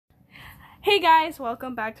Hey guys,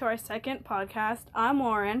 welcome back to our second podcast. I'm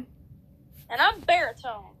Lauren. And I'm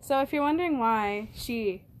Baritone. So if you're wondering why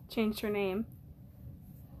she changed her name,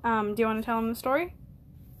 do you want to tell them the story?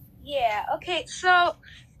 Yeah, okay, so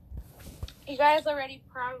you guys already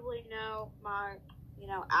probably know my,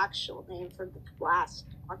 actual name from the last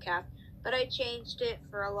podcast, but I changed it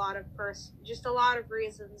for a lot of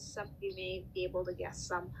reasons. Some of you may be able to guess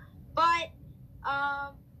some. But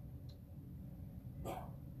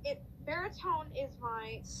Baritone is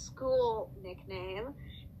my school nickname.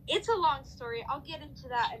 It's a long story. I'll get into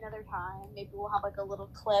that another time. Maybe we'll have like a little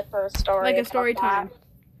clip or a story. Like a story time.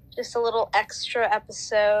 Just a little extra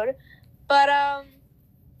episode. But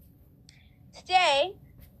today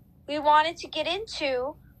we wanted to get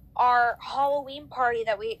into our Halloween party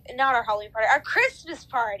our Christmas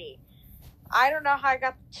party. I don't know how I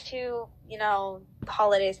got the two,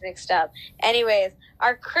 holidays mixed up. Anyways,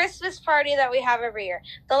 our Christmas party that we have every year.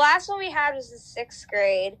 The last one we had was in 6th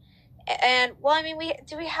grade. And,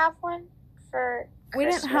 did we have one for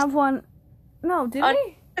Christmas? We didn't have one. No, did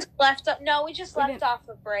we? We just left off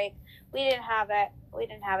a break. We didn't have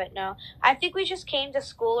it, no. I think we just came to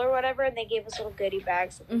school or whatever, and they gave us little goodie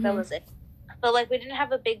bags. Mm-hmm. That was it. But, we didn't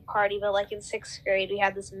have a big party, but, in 6th grade, we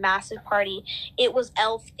had this massive party. It was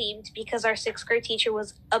elf-themed because our 6th grade teacher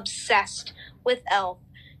was obsessed with Elf.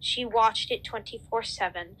 She watched it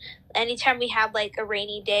 24/7. Anytime we had, a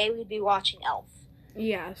rainy day, we'd be watching Elf.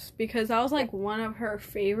 Yes, because that was, one of her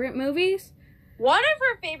favorite movies. One of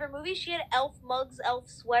her favorite movies. She had Elf mugs, Elf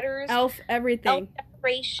sweaters. Elf everything. Elf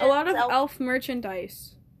decorations. A lot of Elf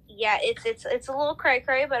merchandise. Yeah, it's a little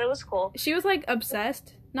cray-cray, but it was cool. She was,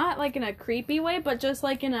 obsessed. Not, in a creepy way, but just,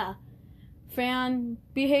 in a fan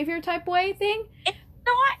behavior type way thing. It's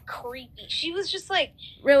not creepy. She was just,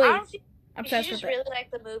 really obsessed with it. She just really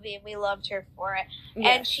liked the movie, and we loved her for it.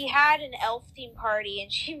 Yes. And she had an elf theme party, and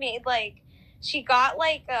she made, she got,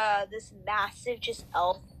 this massive just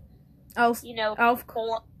elf, elf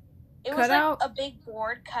board. It was, a big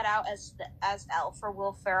board cut out as Elf or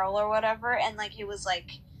Will Ferrell or whatever, and, it was,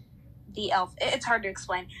 the elf. It's hard to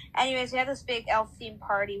explain. Anyways, we had this big elf-themed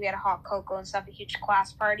party. We had a hot cocoa and stuff, a huge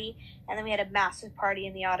class party, and then we had a massive party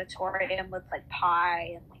in the auditorium with,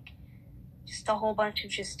 pie and, just a whole bunch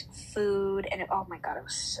of just food, and oh my god, it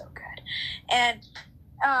was so good. And,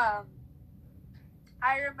 I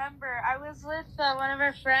remember I was with one of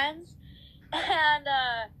our friends, and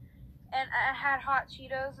I had hot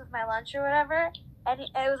Cheetos with my lunch or whatever, and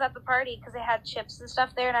it was at the party because they had chips and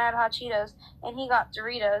stuff there, and I had hot Cheetos, and he got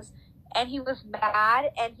Doritos, and he was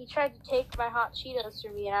mad, and he tried to take my hot Cheetos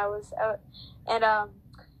from me, and I was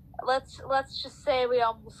let's just say we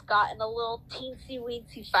almost got in a little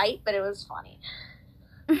teensy-weensy fight, but it was funny.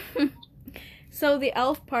 So the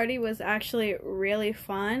elf party was actually really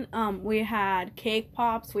fun. We had cake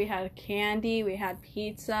pops, we had candy, we had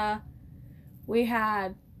pizza, we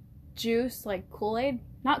had juice, Kool-Aid.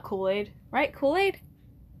 Not Kool-Aid, right? Kool-Aid?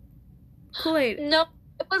 Kool-Aid. No.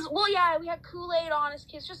 It was, we had Kool-Aid, Honest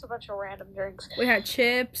Kids, just a bunch of random drinks. We had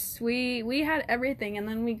chips. We had everything, and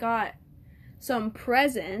then we got some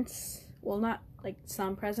presents. Well, not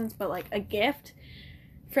some presents, but a gift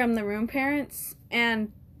from the room parents.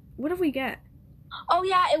 And what did we get? Oh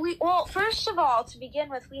yeah, first of all, to begin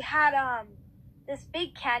with, we had this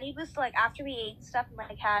big candy booth. After we ate stuff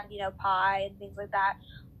and had pie and things like that.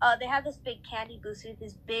 They had this big candy booth with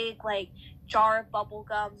this big jar of bubble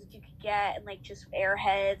gums that you could get, and just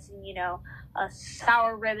airheads and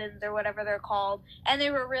sour ribbons or whatever they're called, and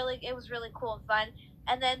it was really cool and fun.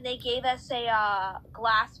 And then they gave us a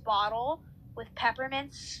glass bottle with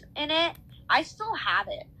peppermints in it. I still have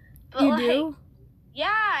it. But you do? Yeah,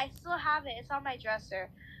 I still have it. It's on my dresser.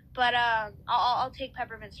 But I'll take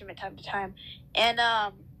peppermints from time to time. And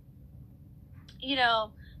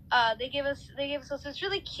they gave us those. It's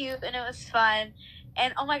really cute, and it was fun.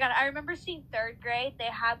 And oh my god, I remember seeing 3rd grade. They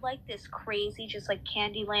had this crazy, just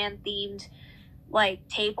Candyland themed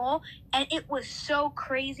table, and it was so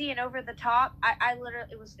crazy and over the top. I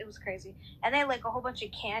literally, it was crazy. And they had a whole bunch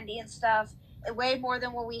of candy and stuff, way more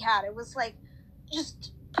than what we had. It was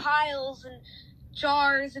just piles and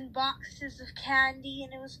jars and boxes of candy,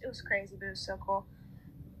 and it was crazy, but it was so cool.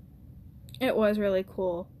 It was really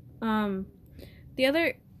cool. The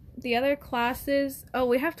other classes... Oh,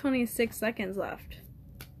 we have 26 seconds left.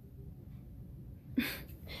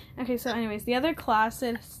 Okay, so anyways, the other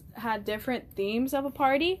classes had different themes of a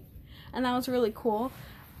party, and that was really cool.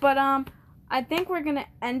 But, I think we're going to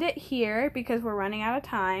end it here because we're running out of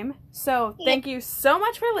time. So, thank you so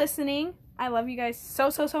much for listening. I love you guys so,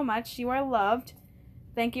 so, so much. You are loved.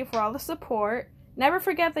 Thank you for all the support. Never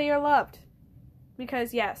forget that you're loved.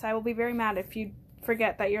 Because, yes, I will be very mad if you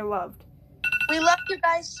forget that you're loved. We love you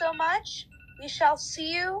guys so much. We shall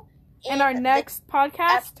see you in our next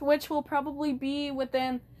podcast, which will probably be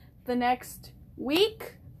within the next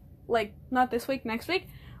week. Like, not this week, next week.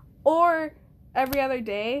 Or every other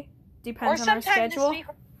day. Depends on our schedule. This week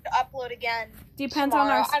we'll upload again. Depends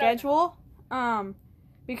tomorrow. on our schedule.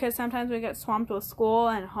 Because sometimes we get swamped with school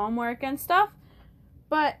and homework and stuff.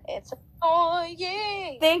 But it's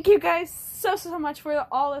annoying. Thank you guys so much for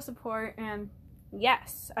all the support. And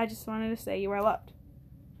yes, I just wanted to say you are loved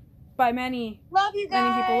by many. Love you guys.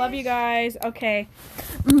 Many people love you guys. Okay.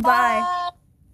 Bye.